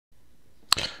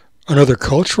Another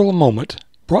cultural moment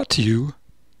brought to you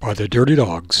by the Dirty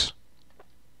Dogs.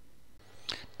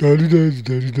 Here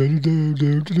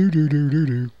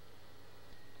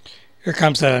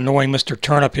comes that annoying Mr.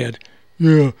 Turnip Head.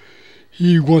 Yeah,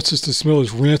 he wants us to smell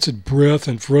his rancid breath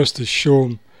and for us to show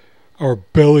him our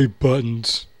belly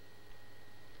buttons.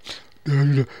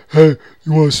 Hey,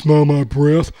 you want to smell my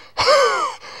breath?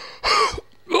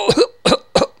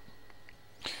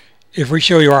 If we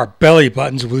show you our belly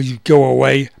buttons, will you go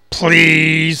away,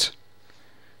 please?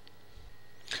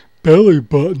 Belly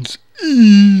buttons.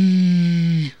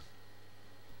 Eee.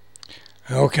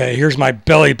 Okay, here's my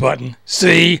belly button.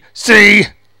 See? See?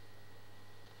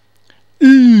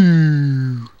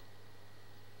 Ew.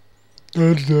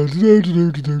 Oh,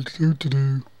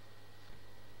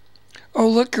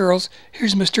 look, girls.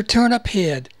 Here's Mr. Turnip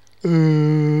Head.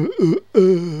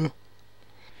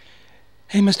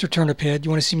 Hey, Mr. Turnip Head,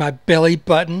 you want to see my belly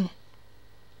button?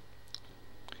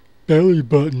 Belly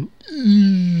button.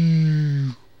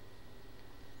 Ew.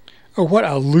 Oh, what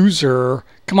a loser.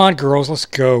 Come on, girls, let's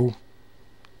go.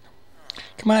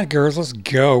 Come on, girls, let's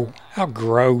go. How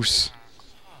gross.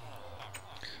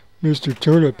 Mr.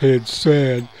 Turnip Head's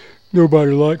sad.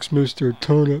 Nobody likes Mr.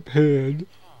 Turnip Head.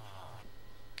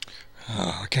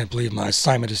 Oh, I can't believe my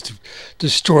assignment is to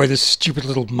destroy this stupid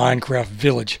little Minecraft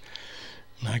village.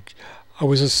 I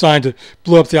was assigned to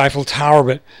blow up the Eiffel Tower,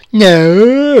 but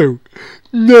no,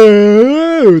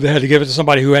 they had to give it to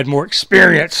somebody who had more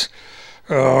experience.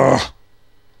 Let's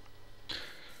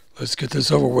get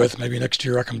this over with. Maybe next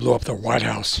year I can blow up the White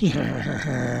House. Who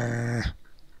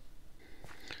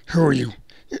are you?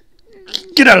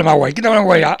 Get out of my way. Get out of my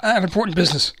way. I have important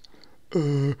business.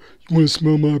 You want to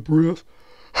smell my breath?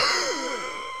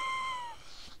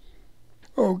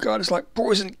 Oh, God, it's like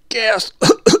poison gas.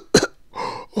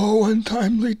 Oh,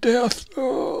 untimely death.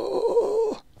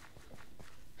 Oh.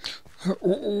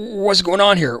 What's going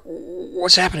on here?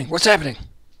 What's happening? What's happening?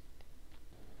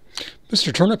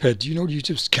 Mr. Turnip Head, do you know you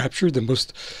just captured the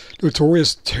most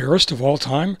notorious terrorist of all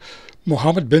time,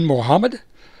 Mohammed bin Mohammed?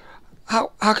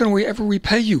 How can we ever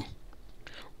repay you?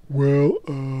 Well,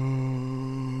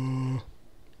 come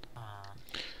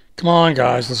on,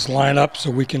 guys, let's line up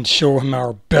so we can show him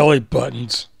our belly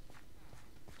buttons.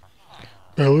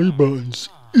 Belly buttons.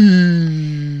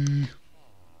 Eee.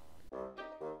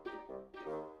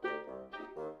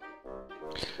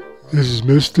 This is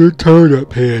Mr.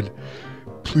 Turnip Head.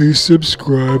 Please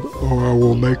subscribe or I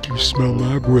will make you smell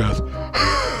my breath.